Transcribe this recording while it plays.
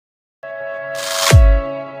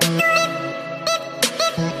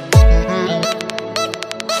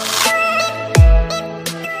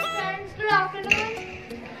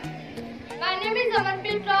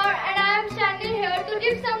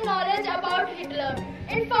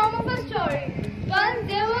in form of a story. Once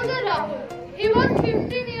there was a Rahul. He was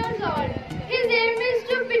 15 years old. His aim is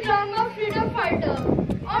to become a freedom fighter.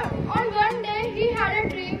 On one day, he had a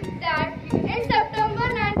dream that in September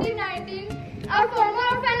 1919, a former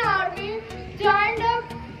of an army joined a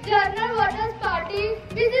General Workers' Party,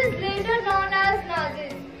 which is later known as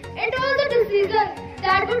Nazis. It was a decision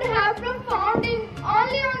that would have profound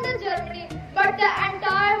only on the Germany, but the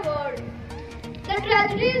entire world. The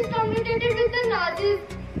tragedy is communicated with the Nazis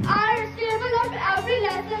are stable of every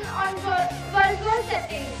lesson on World War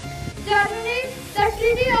settings. Germany, the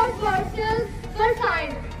Treaty of Versailles were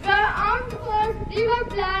signed, where armed forces were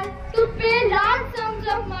planned to pay large sums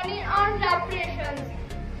of money on reparations.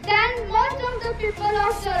 Then most of the people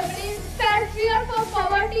of Germany felt fear for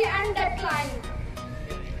poverty and decline.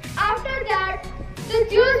 After that, the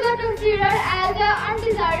Jews were considered as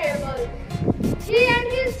undesirable. He and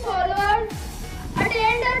his followers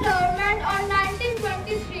attained the government on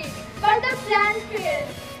 1923, but the plan failed.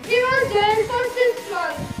 He was jailed for 6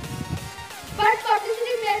 months, but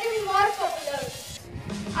publicity made him more popular.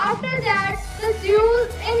 After that, the Jews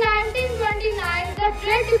in 1929, the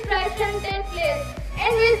Great Depression took place,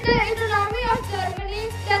 in which the economy of Germany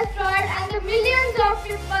destroyed and the millions of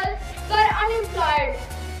people were unemployed.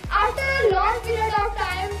 After a long period of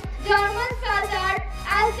time, Germans felt that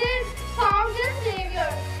as they found their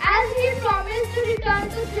savior, as he promised to return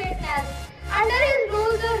to greatness. Under his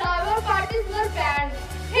rule, the rival parties were banned.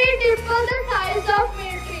 He tripled the size of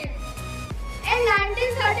military. In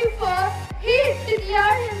 1934, he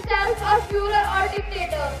declared himself a Führer or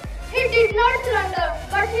dictator. He did not surrender,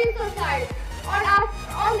 but he suicide.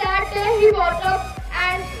 On that day, he woke up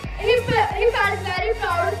and he felt very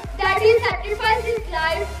proud that he sacrificed his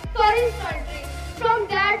life for his country. From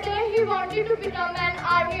that day, he wanted to become an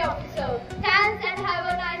army officer. Thanks and have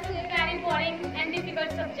a nice day. Very boring and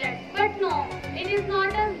difficult subject. But no, it is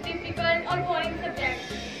not a difficult or boring subject.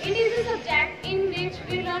 It is a subject in which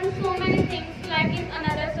we learn so many things like in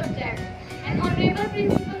another subject. And honorable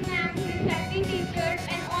principal ma'am, respected teachers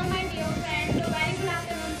and all my dear friends, a very good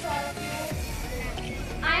afternoon to all of you.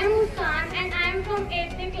 I am Muskan and I am from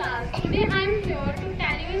 8th class. Today I am here to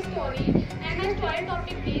tell you a story, and my story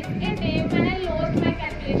topic is a day when I lost my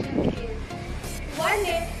calculation skills. One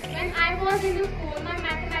day when I was in the school, my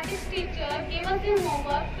mathematics teacher gave us a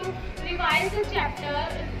homework to revise the chapter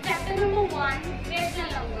number 1,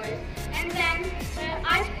 rational numbers. And then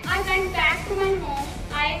I went back to my home.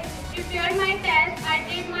 I prepared my test. I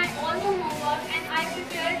did all the homework and I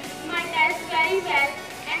prepared my test very well.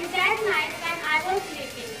 And that night when I was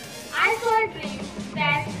sleeping, I saw a dream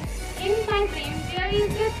that in my dream there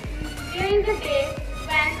is a day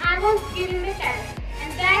when I was giving the test.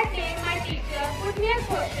 And that day my teacher put me a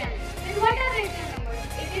question. Then what are rational numbers?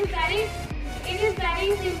 It is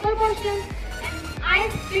very simple question and I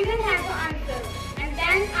didn't have the answer. And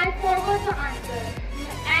then I forgot the answer.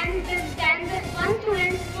 And then one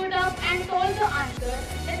student stood up and told the answer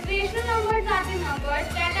that rational numbers are the numbers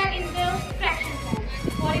that are in the fraction form.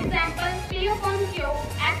 For example, P upon Q,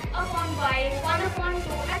 X upon Y, 1 upon 2,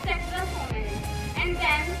 etc. so many. And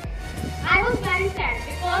then I was very sad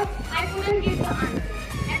because I couldn't give the answer.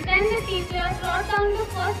 And then the teacher wrote down the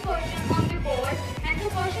first question on the board, and the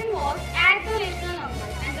question was add the rational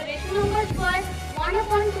numbers. And the rational numbers were 1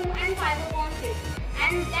 upon 2 and 5 upon 6.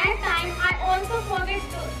 And that time I also forgot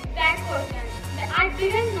that question. I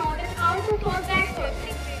didn't know that how to solve that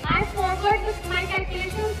question. I forgot my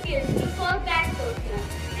calculation skills to solve that question.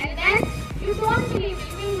 And then you don't believe,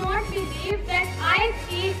 you will not believe that I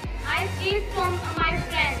cheat from my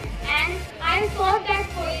friend, and I solved that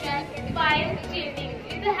question by cheating,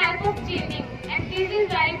 with the help of cheating, and this is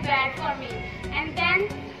very bad for me. And then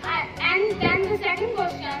the second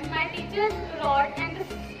question my teacher wrote, and the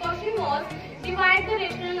question was divide the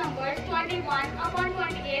rational numbers 21 upon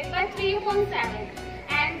 28 by 3 upon 7.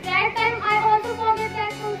 And that time I also forget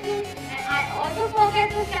that question, and I also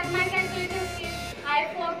forget my calculation skills.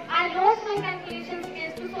 I lost my calculation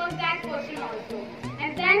skills to solve that question also.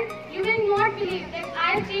 And then you will not believe that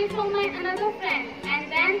I cheated from my another friend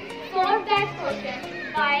and then solved that question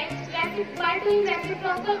by doing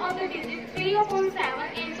reciprocal of the digit 3 upon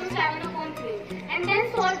 7 into 7 upon 3, and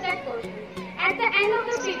then solved that question. At the end of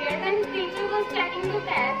the period, when the teacher was checking the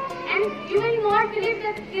test, and you will not believe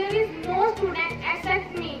that there is no student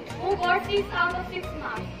except me who got 6 out of 6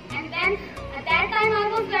 marks. And then at that time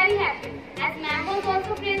I was very happy, as ma'am was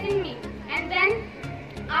also praising me. And then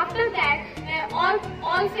after that,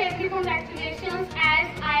 all said me congratulations, as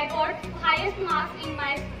I got highest marks in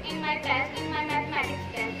my test, in my mathematics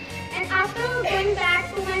test. And after going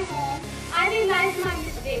back to my home, I realized my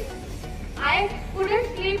mistake. I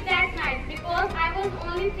couldn't sleep that night because I was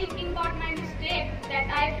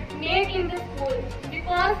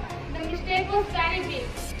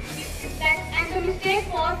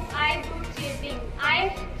because I do cheating.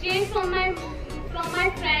 I cheat from my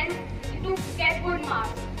friends to get good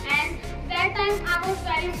marks. And that time I was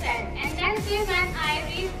very sad. And next day when I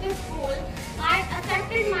reached the school, I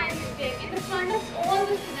accepted my mistake in the front of all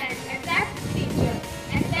the students except the teacher.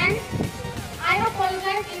 And then I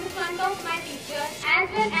apologized in front of my teacher as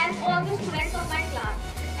well as all the students of my class.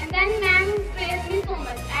 And then ma'am praised me so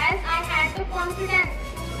much as I had the confidence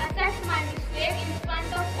to accept my mistake in front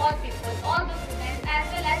of all people, all the students as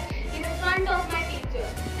well as in the front of my teacher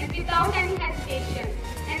and without any hesitation.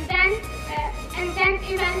 And then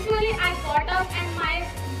eventually I got up and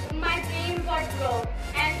my dream got broke.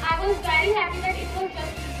 And I was very happy that it was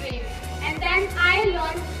just a dream. And then I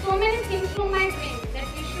learned so many things from my dream, that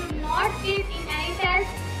we should not cheat in any test.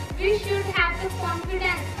 We should have the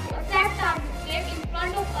confidence to accept our mistake in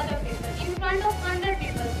front of other people, in front of 100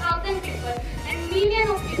 people, 1,000 people and millions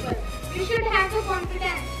of people. We should have the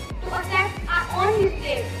confidence to accept our own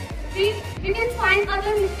mistakes. We can find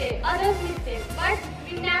others' mistakes, but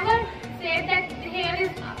we never say that here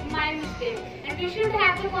is my mistake. And we should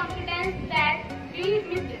have the confidence that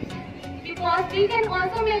because we can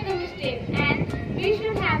also make the mistake, and we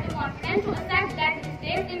should have the confidence to accept that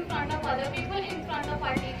mistake in front of other people, in front of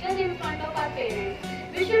our teachers, in front of our parents.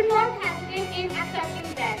 We should not hesitate in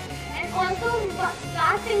accepting that. And also,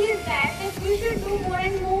 last thing is that we should do more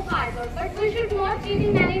and more hard work, but we should not cheat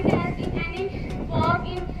in any test, in any work,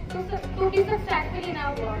 to be successful in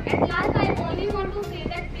our work. At last, I only want to say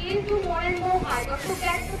that please do more and more hard work to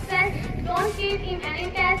get success. Don't cheat in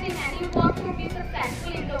any test, in any work to be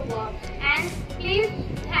successful in the work. And please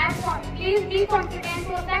be confident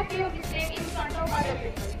to accept your mistake in front of other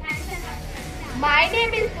people. Thanks and happy. My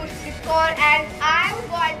name is Pushpikor and I am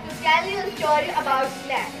going to tell you a story about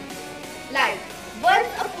life. Once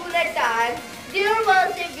upon a time, there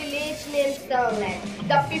was a village named Sunland.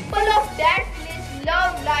 The people of that village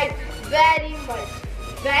loved life very much.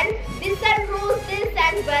 When the sun rose, they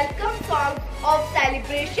sang welcome songs of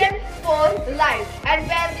celebration for life. And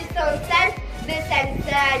when the sun set, they sang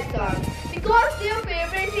sad songs because their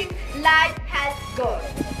favorite thing, life has gone.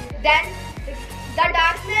 Then the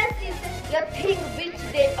darkness is the thing which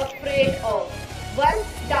they are afraid of. Once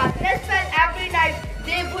darkness fell every night,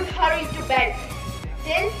 they would hurry to bed.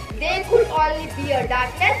 Since they could only bear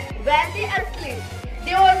darkness when they are asleep,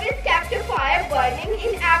 they always kept a fire burning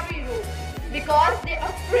in every room because they are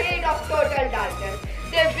afraid of total darkness.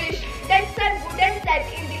 They wished that sun wouldn't set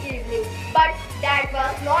in the evening, but that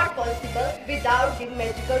was not possible without the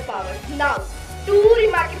magical powers. Now, two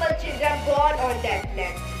remarkable children born on that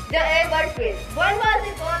land. They were twins. One was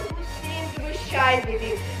a girl who seemed to be shy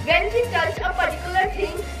within. When she touched a particular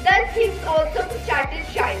thing, the things also started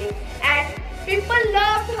shining. And people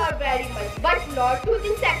loved her very much, but not to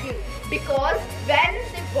the second, because when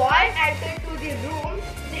the boy entered to the room,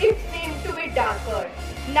 it seemed to be darker.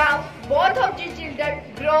 Now, both of the children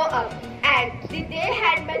grow up and they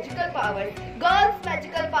had magical powers. Girl's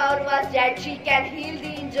magical power was that she can heal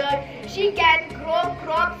the injured, she can grow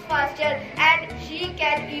crops faster, and she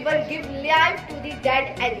can even give life to the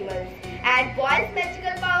dead animals. And boy's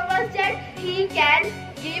magical power was that he can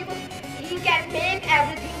make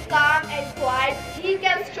everything calm and quiet. He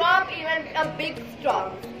can stop even a big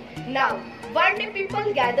storm. Now, one day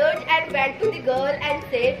people gathered and went to the girl and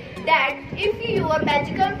said that if your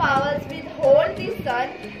magical powers withhold the sun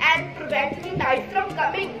and prevent the night from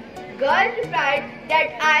coming. Girl replied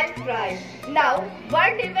that I'll try. Now,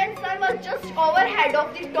 one day when sun was just overhead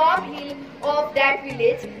of the top hill of that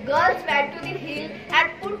village, girls went to the hill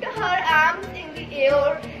and put her arms in the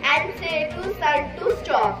air and said to sun to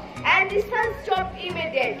stop. And the sun stopped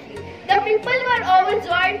immediately. The people were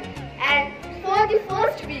overjoyed, and for the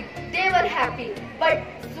first week they were happy, but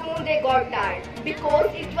soon they got tired because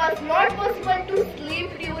it was not possible to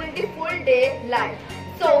sleep during the full day light.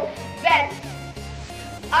 So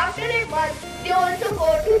after a month, they also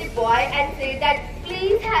go to the boy and say that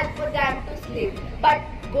please help them to sleep. But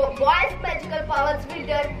boy's magical powers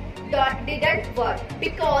didn't work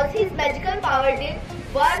because his magical power did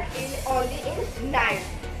work only in night.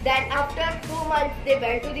 Then after 2 months, they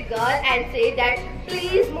went to the girl and said that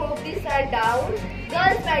please move the sun down.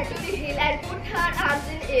 Girl went to the hill and put her arms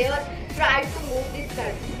in air, tried to move the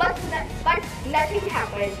sun, but nothing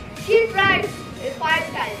happened. She tried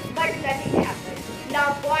 5 times, but nothing happened.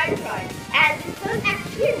 Now boy tried, and the sun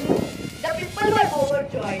actually moved. The people were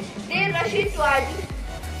overjoyed. They rushed towards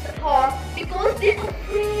the hall because they were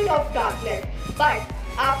afraid of darkness. But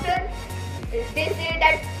after they say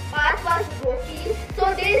that path was rocky,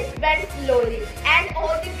 so they went slowly, and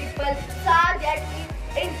all the people saw that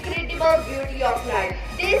incredible beauty of night.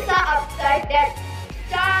 They saw outside that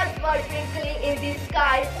stars were twinkling in the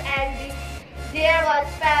skies, and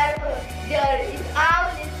there is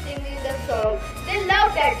owl singing the song. They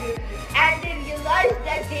loved that beauty, and they realized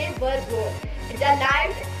that they were born. The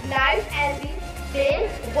night and the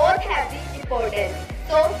day both have the importance.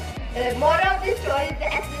 So, the moral of the story is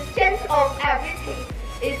the existence of everything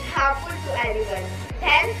is harmful to anyone.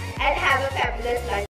 Thanks and have a fabulous life.